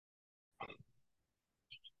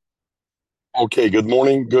Okay, good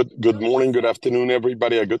morning, good morning, good afternoon,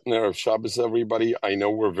 everybody. A good night of Shabbos, everybody. I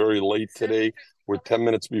know we're very late today. We're 10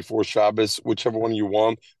 minutes before Shabbos. Whichever one you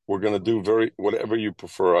want, we're gonna do whatever you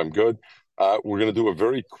prefer. I'm good. We're gonna do a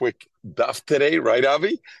very quick daf today, right,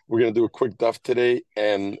 Avi? We're gonna do a quick daf today,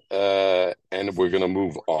 and we're gonna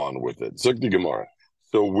move on with it. Zuk the Gemara.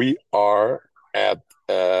 So we are at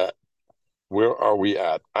where are we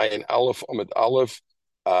at? Ayin Aleph Amid Aleph.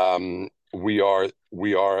 We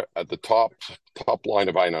are at the top line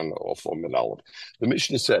of Ayin Aleph Amid Aleph. The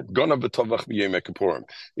Mishnah said, "Ganav v'tavach b'yom kippurim."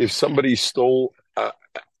 If somebody stole a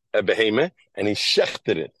behemoth and he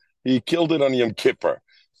shechted it, he killed it on Yom Kippur.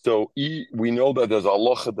 So we know that there's a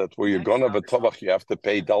halacha that where you're ganav v'tavach, you have to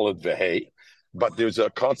pay dalet v'hei. But there's a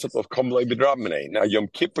concept of kamle b'drabmene. Now Yom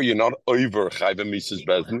Kippur, you're not over chayv Mrs.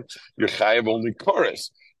 Bezdin, you're chayv only chorus.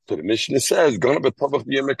 So the Mishnah says, "Gonna be tabach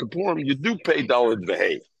b'yom kippurim." You do pay daled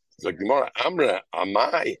v'hei. It's like Gemara, Amra,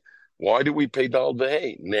 Amai. Why do we pay daled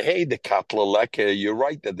v'hei? Nehei the katla leke. You're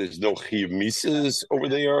right that there's no chiv mises over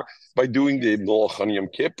there by doing the melach on Yom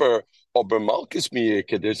Kippur. Or b'malchus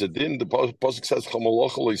miyeke. There's a din. The pasuk says,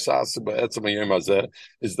 "Chamaloch loisasa ba'etzem hayom hazeh,"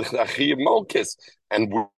 is the chiv malchus,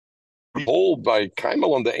 and we hold by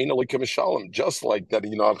Kaimel on the Einal Mishalem, just like that.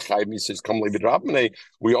 Chayiv mises come levidrabmene.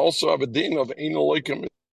 We also have a din of Einal.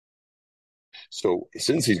 So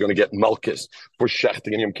since he's going to get Malchus for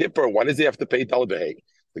Shechting and Yom Kippur, why does he have to pay Talabeh?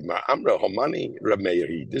 Amra Homani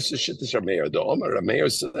Rameir. This is Shittish Rameir. The Omar Rameir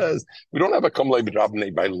says we don't have a Kamle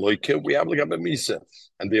B'Rabne by Loike, we have like a Misa.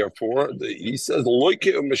 And therefore he says Loike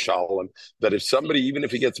Mishalim, that if somebody, even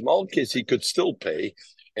if he gets Malchus, he could still pay.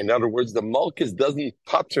 In other words, the Malchus doesn't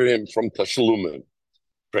patter him from Tashlumim.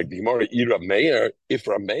 If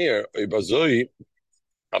Rameir Ibazoi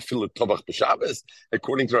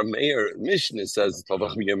according to our mayor Mishnah, says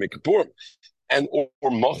Tovach B'Yom Kippurim and or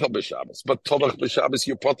Mocha b'Shabbos. But Tovach b'Shabbos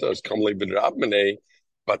your potter is Kamle b'Rabmanei.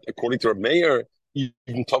 But according to our mayor,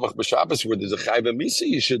 even Tovach b'Shabbos where there's a Chayv Misa,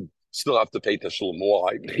 you should still have to pay Tashlum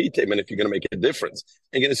Moai. And if you're going to make a difference,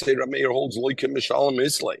 you're going to say Rameir holds Loikim Mishalem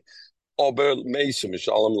Islay. Ober Mesa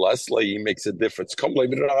Mishalem Leslie, he makes a difference. Kamle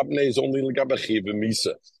b'Rabmanei is only L'gabachiv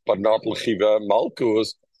Misa, but not L'chiva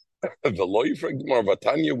Malkus. The lawyer for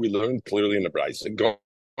Marvatanya, we learned clearly in the Brisa.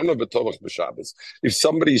 If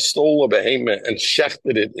somebody stole a behemoth and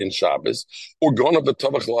shechted it in Shabbos, or gonna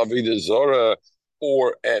b'tovach l'avodah zara,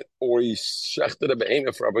 or he shechted a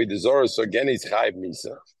behemoth for avodah zara, so again he's chayiv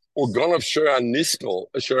misa. Or gonna shura niskel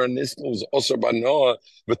is also banoah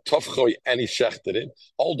v'tovchoy, and he shechted it.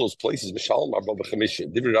 All those places, Mishalom Arba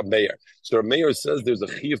v'chamisha, Divri Rab Meir. So Rab Meir says there's a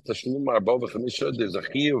chiyuv tashlum Arba v'chamisha. There's a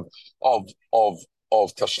chiyuv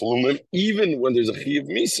of Tashlumim, even when there's a Chiv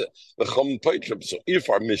Misa, the Chum Paitrim. So if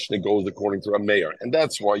our Mishnah goes according to our mayor, and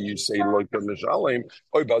that's why you say like the Mishalim,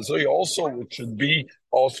 also, it should be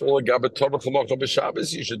also like Gabatovach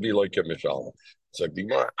B'Shabbos, you should be like a Mishalim. So the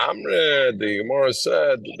Gemara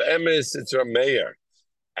said, the Emes, it's our mayor.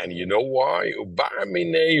 And you know why?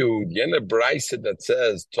 Yena Braisa that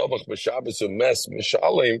says Tovach B'Shabbos Umes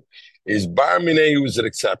Mishalim is Bar Mineu is an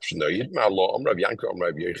exception though. Yidma lo Rav Yanko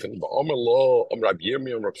Rav Yechon, but lo Rav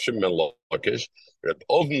Yirmiyah Rav Shimon Lakish, Rav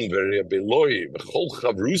Oven Rav Eloi B'Chol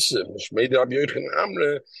Chavrusim Shmeid Rav Yechon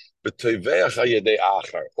Amre B'Toiveach Hayedei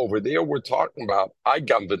Achar. Over there we're talking about I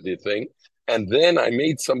gambled the thing, and then I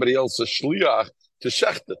made somebody else a shliach to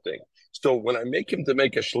shech the thing. So when I make him to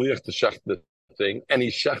make a shliach to shech the thing, and he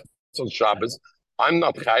shechts on Shabbos, I'm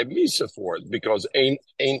not chayiv misa for it because ain't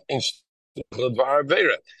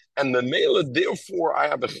vera. And the mela, therefore, I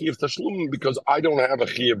have a chiyav tashlum because I don't have a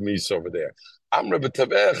chiyav misa over there. I'm Rebbe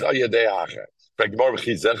Tavech Ayadei Acher.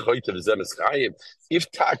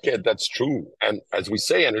 If taket, that's true, and as we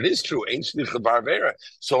say, and it is true, ain't shlich vera.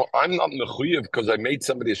 So I'm not mechuyev because I made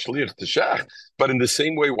somebody a shlich to shach. But in the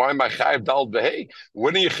same way, why am I chayiv dal v'hei?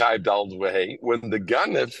 When are you chayiv dal v'hei? When the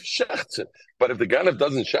ganef shechts it. But if the ganef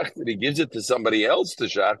doesn't shecht it, he gives it to somebody else to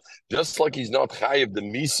shach. Just like he's not chayiv the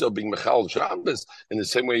misa being mechal Shabbos, in the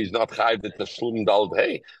same way he's not chayiv the tashlum dal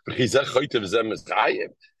v'hei. But he's a choytev zem is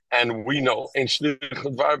chayiv. And we know in so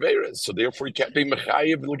therefore he can't be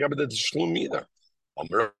mechayiv l'gabe the tashlum either.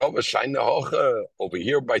 Over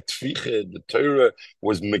here by Tfiche, the Torah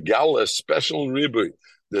was megala special ribu.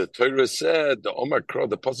 The Torah said the Omar Kro,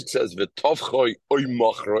 the pasuk says v'tovchoy oy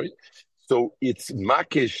machroi. So it's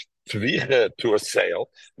makish Tvicha to a sale.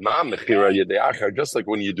 Just like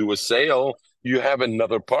when you do a sale, you have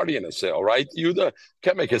another party in a sale, right? You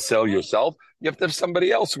can't make a sale yourself. You have to have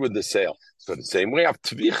somebody else with the sale. So the same way,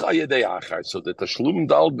 so the tashlum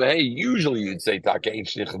dal behe, usually you'd say taka ein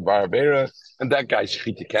shlich barbera, and that guy's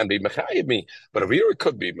shchita can be mechayib me, but over here it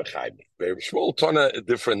could be mechayib me. Very small tona, a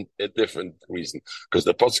different reason, because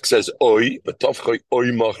the pasuk says oi, the tofchoy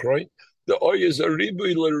oi machroi. The oi is a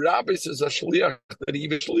ribui l'rabis is a shliach that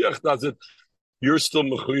even shliach does it. You're still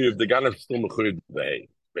mechuyev. The ganav is still mechuyev behe.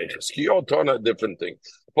 Becheskiyo tona, a different thing.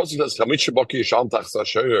 The pasuk says chamit sheboki yishal tachas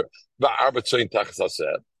hashoyer va'arbetzoin tachas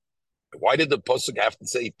haseh. Why did the pasuk have to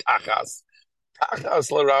say tachas?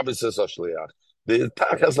 Tachas l'rabis is a shliach. The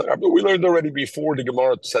tachas l'rabis, we learned already before the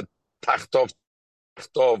Gemara said tachtov,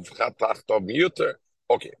 tachtov muter.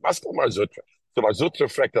 Okay, maskal marzutra. So marzutra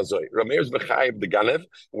frekt azoi. Rameir's mechayev the ganev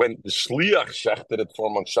when the shliach shechted it for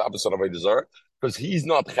on Shabbos on Avodah Zarah, because he's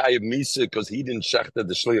not chayev misa because he didn't shechter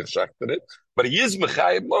the shliach shechted it, but he is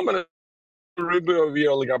mechayev moment. We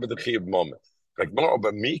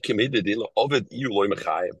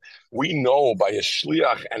know by a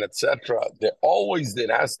shliach and etc. There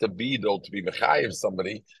has to be though to be mechayev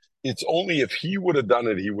somebody. It's only if he would have done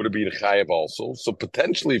it, he would have been chayev also. So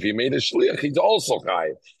potentially, if he made a shliach, he's also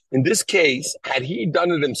chayev. In this case, had he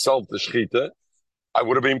done it himself, the shchita, I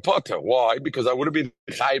would have been potter. Why? Because I would have been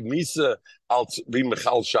chayiv misa al be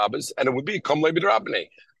mechal Shabbos, and it would be kamma b'drabnei.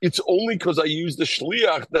 It's only because I used the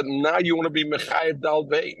shliach that now you want to be mechayiv dal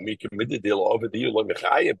vei. Mi committed deal over the you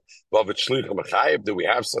mechayiv, vavet shliach mechayiv. Do we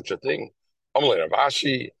have such a thing? Amalei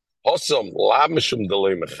Ravashi. Awesome.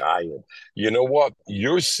 You know what?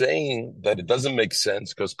 You're saying that it doesn't make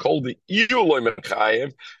sense because kol the iuloi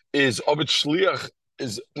mechayiv is of its shliach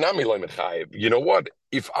is nami loy mechayiv. You know what?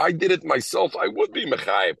 If I did it myself, I would be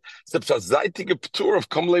mechayiv. Except zaytik a ptur of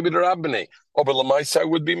kom levi derabnei. Or I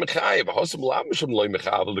would be mechayiv. Hosam lamishim loy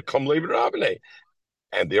mechayiv to kom levi derabnei.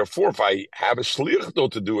 And therefore, if I have a shliach though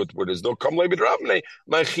to do it, where there's no kom levi derabnei,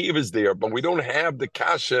 my chiv is there. But we don't have the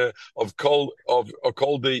kasha of kol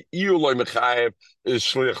the iu loy mechayiv is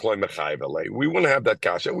shliach loy mechayiv alei. We wouldn't have that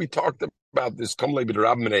kasha. We talked about this kom levi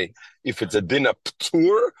derabnei if it's a din of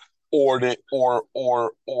ptur. Or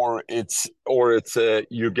it's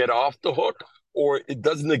you get off the hook, or it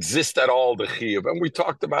doesn't exist at all, the chiyuv. And we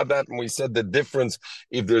talked about that, and we said the difference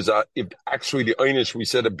if actually the einish, we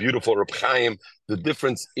said a beautiful Reb Chaim, the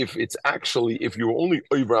difference if you're only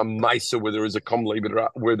over a maisa where there is a kam leibid,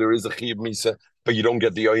 where there is a chiyuv misa, but you don't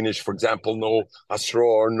get the einish, for example, no asra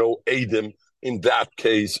or no edim in that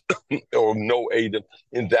case, or no edim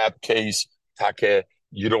in that case, take.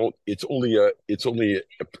 You don't. It's only a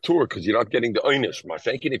tour because you're not getting the einish.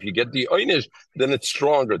 If you get the einish, then it's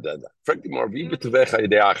stronger than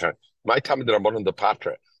that. My time the Rabbanon the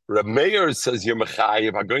Patra. Reb Meir says you're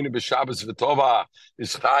mechayev. I'm going to be Shabbos v'tova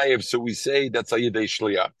is chayev. So we say that's a yedei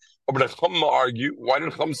shliach. But the Kamma argue. Why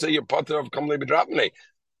did Kamma say you're potter of kam lebedrabnei?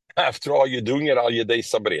 After all, you're doing it al yedei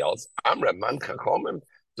somebody else. I'm Reb Man Chachamim.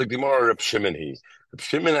 The Gemara Reb Shimon he. Reb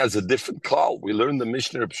Shimon has a different klal. We learned the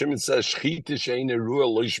Mishnah. Reb Shimon says shchita she'eina ruah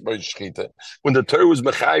lo yishbar shchita. When the Torah was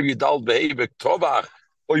mechayev yidal behevek tovach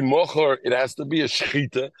oy mocher, it has to be a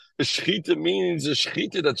shchita. A shchita means a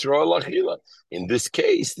shchita that's roa lachila. In this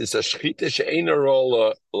case, this is a shchita she'eina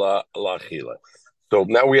roa lachila. So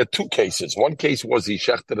now we had two cases. One case was he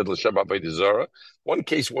shechted it l'shabbat avodah zarah. One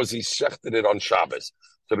case was he shechted it on Shabbos.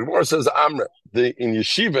 So the Gemara says, Amra, in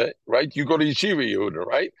yeshiva, right? You go to yeshiva, Yehuda,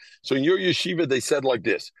 right? So in your yeshiva, they said like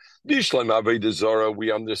this: Bishlam avodah zarah,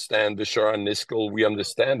 we understand. Bishar niskel, we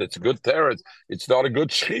understand. It's a good teretz. It's not a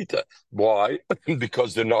good shchita. Why?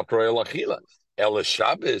 Because they're not royal achila. El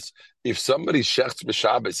Shabbos, if somebody shechts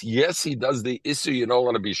b'Shabbos, yes, he does the issue, you don't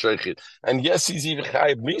want to be shechit. And yes, he's even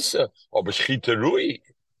chayiv misa, or b'shchita rui.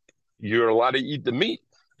 You're allowed to eat the meat.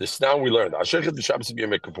 This now we learned. And the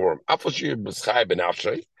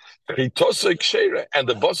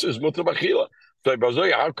boss is mutar b'chila. So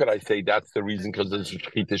how could I say that's the reason? Because there's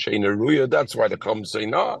shchita she'eina ruya. That's why the Kamma say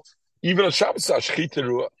no. Even on Shabbos, shchita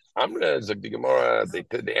ruya. Amra is like the Gemara.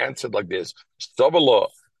 They answered like this: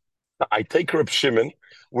 I take Reb Shimon,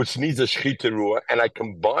 which needs a shchita ruah, and I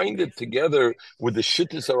combined it together with the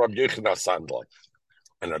shittis of Rabbi Yochanan Sandler.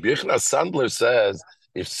 And Rabbi Yochanan Sandler says,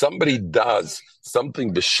 if somebody does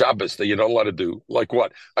something b'Shabbos that you're not allowed to do, like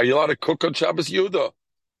what? Are you allowed to cook on Shabbos, Yehuda?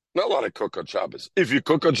 Not allowed to cook on Shabbos. If you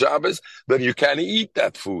cook on Shabbos, then you can't eat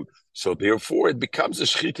that food. So therefore, it becomes a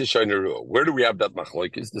shchita she'eina ruah. Where do we have that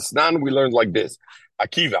machlokes? The Snan we learned like this: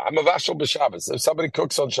 Akiva, I'm a vashel b'Shabbos. If somebody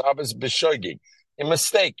cooks on Shabbos, b'shoigig. A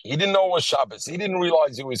mistake. He didn't know it was Shabbos. He didn't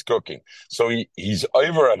realize he was cooking. So he's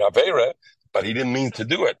over an Avera, but he didn't mean to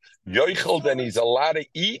do it. Yoichel, then he's allowed to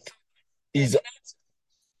eat.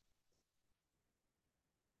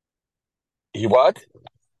 He what?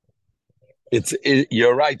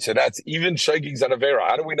 You're right. So that's even shagging's an avera.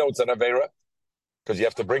 How do we know it's an avera? Because you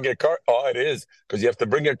have to bring a car. Oh, it is because you have to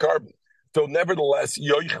bring a carbon. So nevertheless,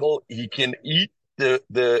 yoichel, he can eat the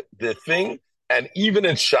thing, and even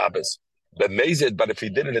in Shabbos, bemazed. But if he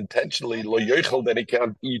did it intentionally, lo yoichel, then he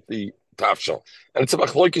can't eat the tafshel. And it's a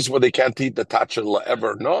machlokes where they can't eat the tafshel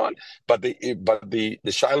ever not. But the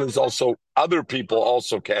shaila is also other people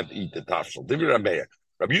also can't eat the tafshel.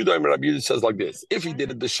 Rabbi Yudah says like this: if he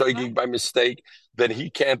did it the shoygig by mistake, then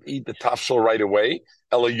he can't eat the tafshel right away.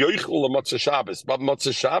 But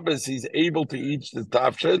Motzei Shabbos, he's able to eat the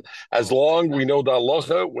tafshel as long we know the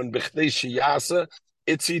halacha when b'chdei shiyasa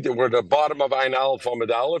it's either we're the bottom of Ein Aleph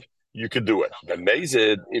Amud Aleph. You could do it.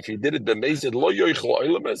 B'mezid, if he did it b'mezid lo yoichel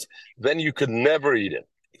oilemes, then you could never eat it.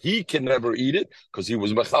 He can never eat it because he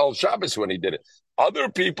was mechal Shabbos when he did it. Other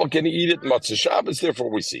people can eat it Motzei Shabbos.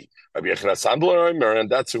 Therefore, we see Rabbi Yechon Sandler, and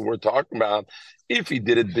that's who we're talking about. If he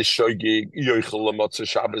did it b'shoigig yoichel Motzei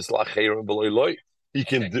Shabbos lacherim v'loy loy. He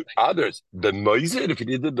can do others. B'mezid, if he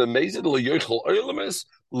did it b'mezid lo yoichel oilemes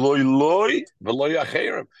loy loy v'loy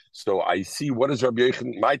acherim. So I see what is Rabbi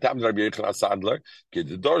Yechon. My time is Rabbi Yechon Sandler. The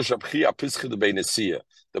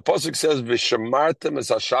pasuk says v'shamartem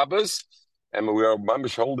es haShabbos, and we are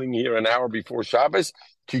holding here an hour before Shabbos.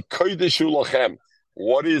 Ki kodesh ulachem.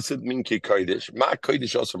 What does it mean, ki kodesh? Ma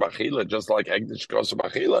kodesh also b'achila, just like hegdish also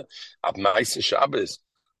b'achila. Ab ma'aseh Shabbos,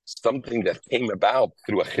 something that came about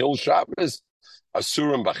through a chil Shabbos,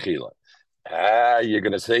 asurim b'achila. You're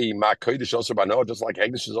going to say ma kodesh also b'noah, just like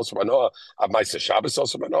hegdish is also b'noah. Ab ma'aseh Shabbos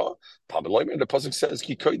also b'noah. Pabaloim, the pasuk says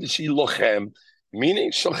ki kodesh ulachem.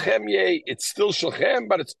 Meaning shochem ye, it's still shochem,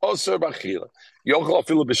 but it's also b'achila. Yochel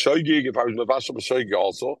afilu b'shoigig, if I was mevashel b'shoigig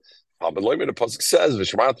also. The pasuk says,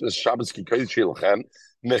 "V'shmarat Shabbos ki kodesh ilchem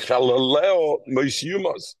mechalaleo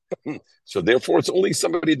moisyumos." So therefore, it's only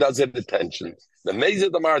somebody does it attention. The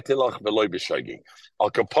mezid amar tilach v'loy b'shoigig. Al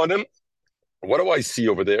kaponim. What do I see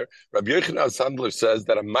over there? Rabbi Yochanan Sandler says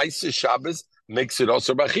that a ma'aseh Shabbos makes it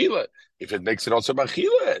also b'achila. If it makes it also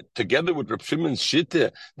b'achila, together with Reb Shimon's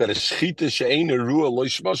shita, that a shchita she'ein a ruah lo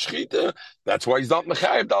yishma shchita, that's why he's not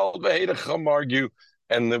mechayev dal b'hei. The Chum argue,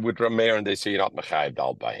 and with Rameir, and they say you're not mechayev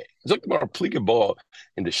dal b'hei. Zok mar pligabo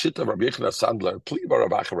in the shita of Rabbi Yochanan Sandler, pligabo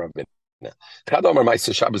Rav Rabbi. Chadamar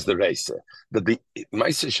ma'aseh Shabbos the reisa, that the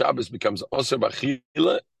ma'aseh Shabbos becomes also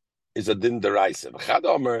b'achila. Is a din deraisa.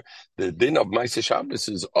 Chadamer, the din of Ma'aseh Shabbos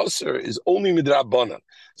is osir is only midrabanan.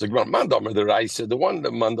 So mandamer deraisa, the one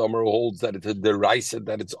that mandamer holds that it's a deraisa,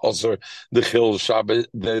 that it's osir the chil Shabbos,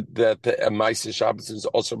 that Ma'aseh Shabbos is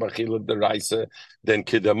osir b'chil deraisa. Then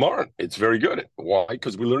kidamar, it's very good. Why?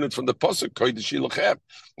 Because we learn it from the pasuk kodesh ilachem.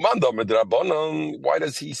 Mandamer derabanan. Why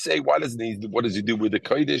does he say? Why doesn't he? What does he do with the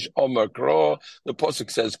kodesh? Omer kro. The pasuk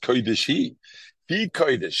says kodesh he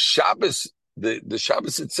kodesh Shabbos. The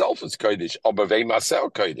Shabbos itself is Kodesh, but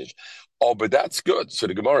Kodesh. Oh, but that's good. So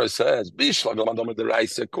the Gemara says,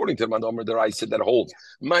 according to Mandomer the Raisa that holds,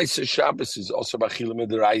 Ma'aseh Shabbos is also Bachilim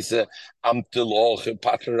the Raisa, Amteloch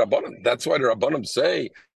Patra Rabbanim. That's why the Rabbanim say,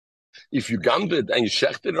 if you gammed it and you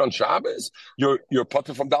shechted it on Shabbos, you're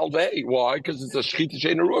putter from Dalvei. Why? Because it's a shchita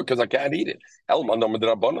shein ruah, because I can't eat it. El mandam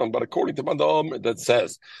drabanan, but according to mandam that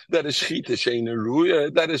says that is shchita shein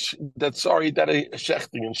ruah, that a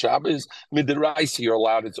shechting in Shabbos midiraisi you're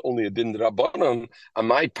allowed. It's only a din drabanan. And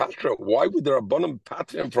my patra, why would the rabbanan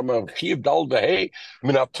patra from a chiv Dalvei?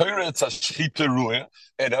 Min Torah it's a shchita ruah,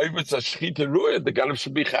 and if it's a shchita ruah, the ganav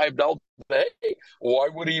should be chiv Dalvei. Why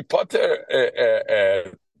would he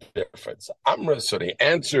putter? Difference. Amra, so they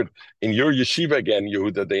answered in your yeshiva again,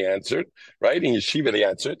 Yehuda, they answered, right? In yeshiva, they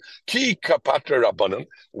answered, Ki kapatra rabbanim.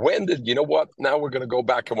 When did, you know what? Now we're going to go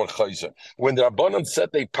back and we're chayzer. When the rabbanim said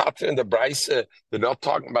they patra in the Braise, they're not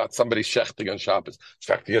talking about somebody shechting on Shabbos.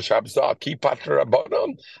 Shechting on Shabbos, Ki patra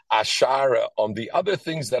rabbanim, ashara, on the other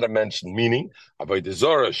things that are mentioned, meaning, avodah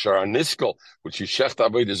zorah, shara niskel, which you shecht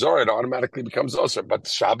avodah zorah, it automatically becomes osir. But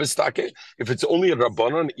Shabbos take, if it's only a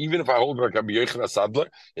rabbanim, even if I hold like Rabbi Yochanan Sadler,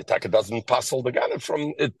 it doesn't passel the Ganef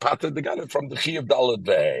from it patted the Ganef from the Chi of Dalet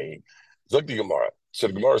Vei. Zog the Gemara. So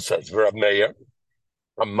the Gemara says, V'Rav Meir,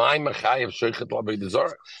 my Mechayev Sheichet Lavei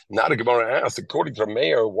Dezorah. Now the Gemara asks, according to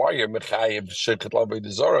Meir, why are Mechayev Sheichet Lavei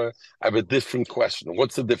Dezorah? I have a different question.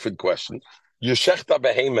 What's the different question? You shechta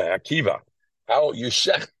behema Akiva. How you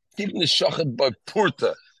shech even the shochet by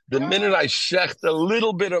purta. The minute I shecht a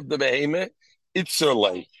little bit of the behema, it's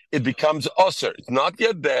late. It becomes osir. It's not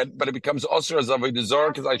yet dead, but it becomes osir as avodah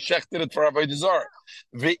zarah because I shechted it for avodah zarah.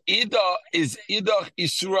 Ve'ida is idach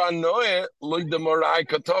isura noe loy demorai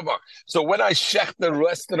katova. So when I shecht the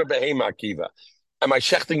rest of the behema akiva, Am I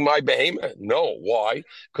shechting my behemoth? No. Why?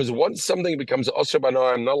 Because once something becomes osher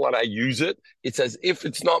b'no, I'm not allowed to use it. It's as if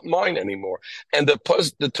it's not mine anymore. And the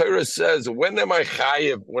Torah says, when am I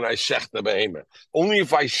chayiv? When I shech the behemoth? Only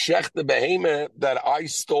if I shech the behemoth that I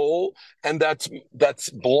stole, and that's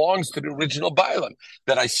belongs to the original bailam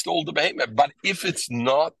that I stole the behemoth. But if it's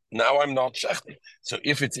not, now I'm not shechting. So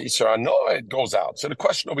if it's Isra no, it goes out. So the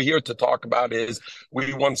question over here to talk about is,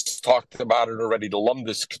 we once talked about it already, the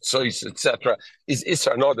lumdis, ktsois, etc. Is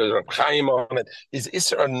Isra no, there's a Chaim on it. Is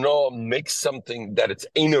Isra no make something that it's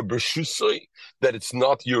Eina B'Reshusai, that it's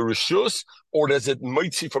not your Reshus, or does it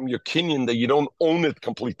mitzi from your kinyan that you don't own it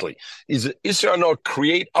completely? Is it Isra no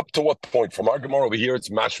create up to what point? From our Gemara over here, it's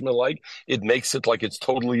mashma like, it makes it like it's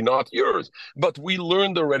totally not yours. But we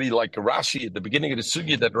learned already, like Rashi, at the beginning of the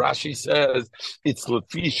sugya, that Rashi says, it's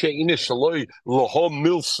lefi she'ina shaloi loho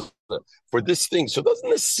milsa, for this thing. So it doesn't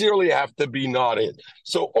necessarily have to be not it.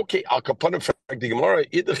 So, okay, Al Kapanim the Gemara,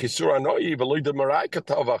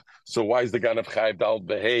 so why is the Gan of Chayiv Dal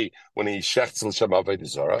Behei when he shechts l'shem avodah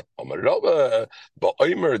zarah? Amar Rava,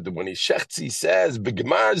 ba'omer, when he shechts, he says,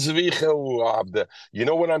 "B'gemar zvicha." You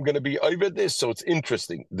know when I'm going to be over this? So it's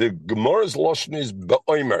interesting. The Gemara's lashon is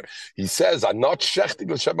ba'omer. He says, "I'm not shechting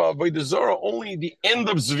l'shem avodah zarah. Only the end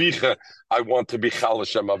of zvicha I want to be chal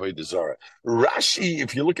l'shem avodah zarah." Rashi,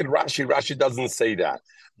 if you look at Rashi, Rashi doesn't say that.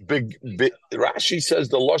 Rashi says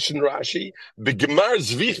the lashon Rashi b'gemar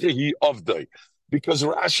zvicha avdai, because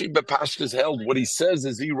Rashi bepashtas held what he says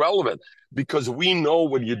is irrelevant, because we know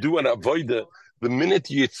when you do an avodah, the minute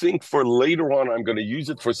you think for later on I'm going to use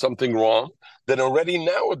it for something wrong, then already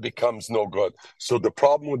now it becomes no good. So the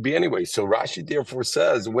problem would be anyway. So Rashi therefore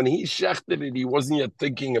says when he shechted it, he wasn't yet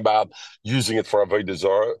thinking about using it for avodah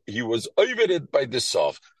zarah. He was over it by the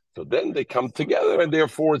sof. So then they come together, and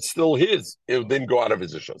therefore it's still his. It didn't go out of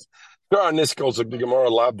his issues. The Gemara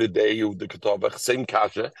allowed the day the Ketavach, same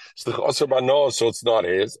kasha. So it's not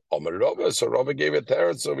his. So Rava gave it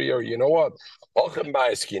teretz over here. You know what? We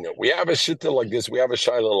have a shitta like this. We have a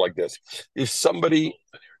shaila like this. If somebody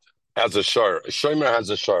has a shomer has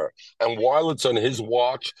a shar, and while it's on his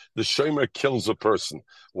watch, the shomer kills a person.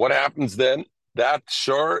 What happens then? That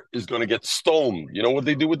shar is going to get stoned. You know what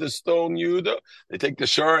they do with the stone, Yehuda? They take the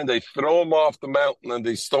shar and they throw him off the mountain, and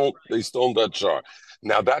they stone that shar.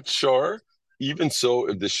 Now that shar, even so,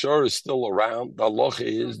 if the shar is still around, the halacha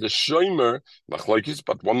is the shomer, machlokes,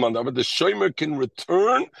 but one man over, the shomer can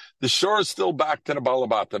return. The shar is still back to the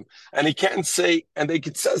balabatim, and he can't say, and they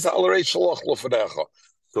could say, so,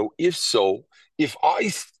 if I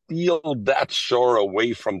steal that shor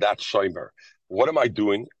away from that shomer, what am I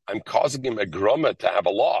doing? I'm causing him a grama to have a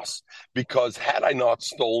loss, because had I not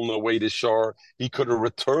stolen away the shor, he could have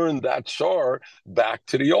returned that shor back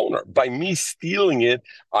to the owner. By me stealing it,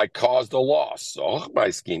 I caused a loss. So, and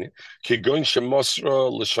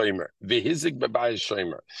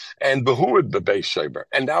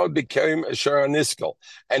now it became a shor aniskel,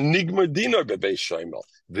 and nigma dino bebei shomer.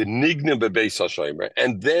 The nigna bebeis hashomer,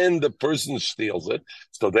 and then the person steals it.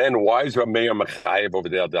 So then, why is Rameir Mechayev over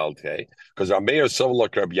there, Delte? Because Rameir is so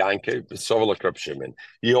like Rab Yankev, so like Rab Shimon.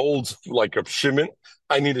 He holds like Rab Shimon.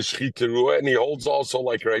 I need a shchiterua, and he holds also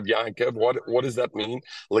like Rab Yankev. What does that mean?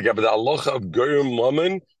 Like the halacha of Gerim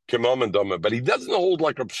Mammon. But he doesn't hold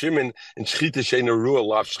like Rab Shimon in Shchita Sheinarua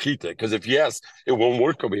Lav Shchita, because if yes, it won't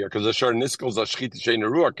work over here, because the Shar Niskos are Shchita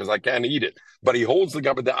Sheinarua, because I can't eat it. But he holds the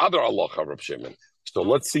other halacha of Rab Shimon. So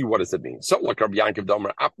let's see, what does it mean? So like Rabbi Yankiv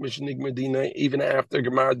Domer, even after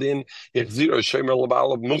Gemar Din,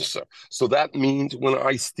 so that means when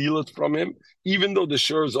I steal it from him, even though the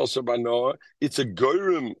shur is also by Noah, it's a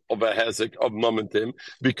goyim of a hezek of momentum,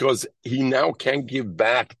 because he now can't give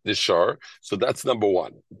back the shur. So that's number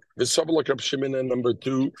one. This like Reb Shimon, and number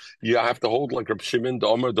two, you have to hold like Reb Shimon,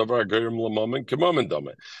 Domer, Davar Goyim Lamamen, Kemamen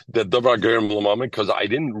Domer. The Davar Goyim Lamamen, because I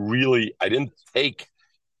didn't take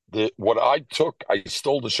what I took, I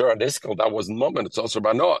stole the share on Iskel. That wasn't moment. It's also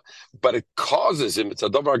Banoah, but it causes him. It's a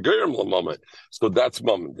davar gerim moment. So that's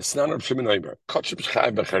moment. The Snan of Shimon Omer.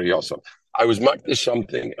 I was makdish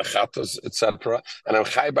something, achatos, etc., and I'm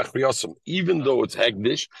chay b'chriyosam, even though it's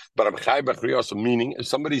hegdish, but I'm chay b'chriyosam, meaning if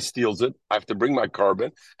somebody steals it, I have to bring my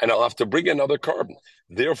carbon, and I'll have to bring another carbon.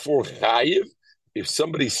 Therefore, chayiv. If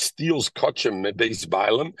somebody steals kachim beis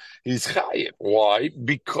bailam, he's chayiv. Why?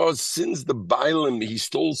 Because since the bailam, he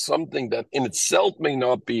stole something that in itself may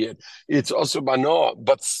not be it. It's also banoah.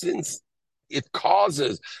 But since it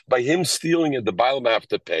causes, by him stealing it, the bailam have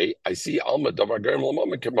to pay. I see alma davar gerim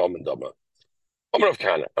l'mama k'mama dama. Amar of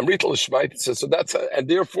Kana, Amrita l'shmaitisa. So that's and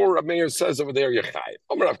therefore Rameir says over there, you're chayiv.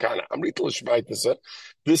 Amar of Kana, Amrita l'shmaitisa.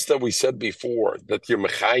 This that we said before, that you're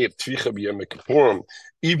mechayiv tvicha b'yom kippurim,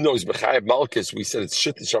 Even though he's Bechayev Malchus, we said it's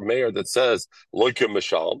Shittish Meir that says Loike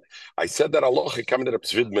Mishal. I said that Allah coming to the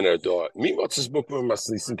Psvidminer door. Me, what's this book with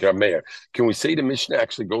Masnisin Rameir? Can we say the Mishnah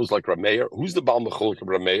actually goes like Rameir? Who's the Baal Mechol of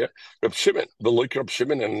Rameir? Reb Shimon, the Loike Reb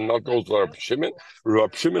Shimon, and not goes like Reb Shimon.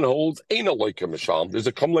 Reb Shimon holds ain't a Loike Mishal. There's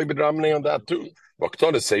a Kamma Ramne on that too.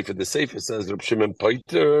 The Sefer says Reb Shimon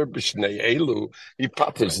Paiter B'Shnei Elu. He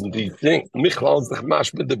patters in the thing. Michal's the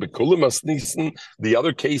Chamash with the Bekulim Masnisin. The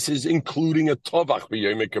other cases, including a Tovach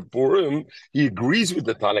b'Yom Kippurim, he agrees with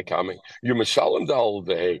the Tanakami. You Mishalim Dal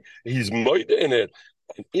Vehe. He's moida in it.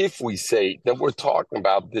 And if we say that we're talking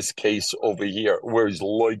about this case over here, where he's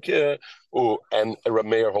loike, and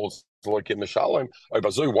Rameir holds loike Mishalim,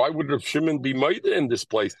 why would Rav Shimon be moida in this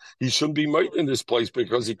place? He shouldn't be moida in this place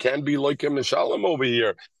because he can be loike Mishalim over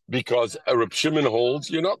here. Because Rav Shimon holds,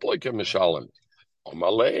 you're not loike Mishalim.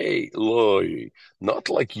 Amalei loy, not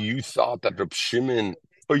like you thought that Reb Shimon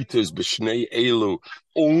oiters b'shnei elu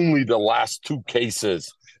only the last two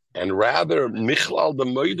cases, and rather Michlal the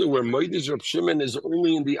Moida where Moida's Reb Shimon is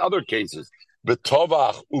only in the other cases.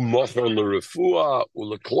 Betovach umocher l'refua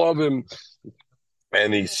u'leklovim,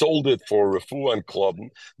 and he sold it for refuah and club.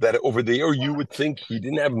 That over there you would think he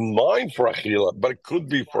didn't have mind for achila, but it could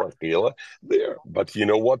be for achila there. But you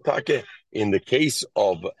know what, Take? In the case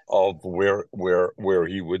of where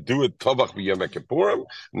he would do it tovach b'yom kippurim,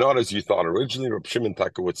 not as you thought originally. Reb Shimon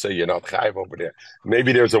Taka would say you're not chayiv over there.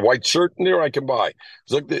 Maybe there's a white shirt in there I can buy.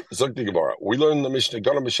 Zok the Gemara. We learn in the Mishnah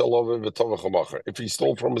gana mishalov v'tovach hamacher. If he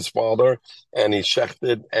stole from his father and he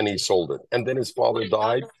shechted and he sold it, and then his father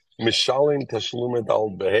died. Mishalim Tashlume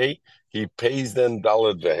Dal Behei, he pays them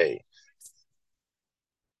Dalad Behei.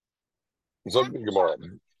 Zog the Gemara.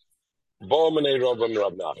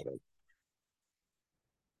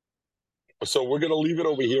 So we're going to leave it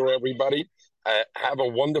over here, everybody. Have a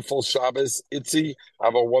wonderful Shabbos. Itzi,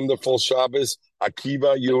 have a wonderful Shabbos.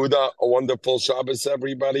 Akiva, Yehuda, a wonderful Shabbos,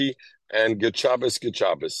 everybody. And good Shabbos, good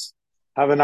Shabbos. Have a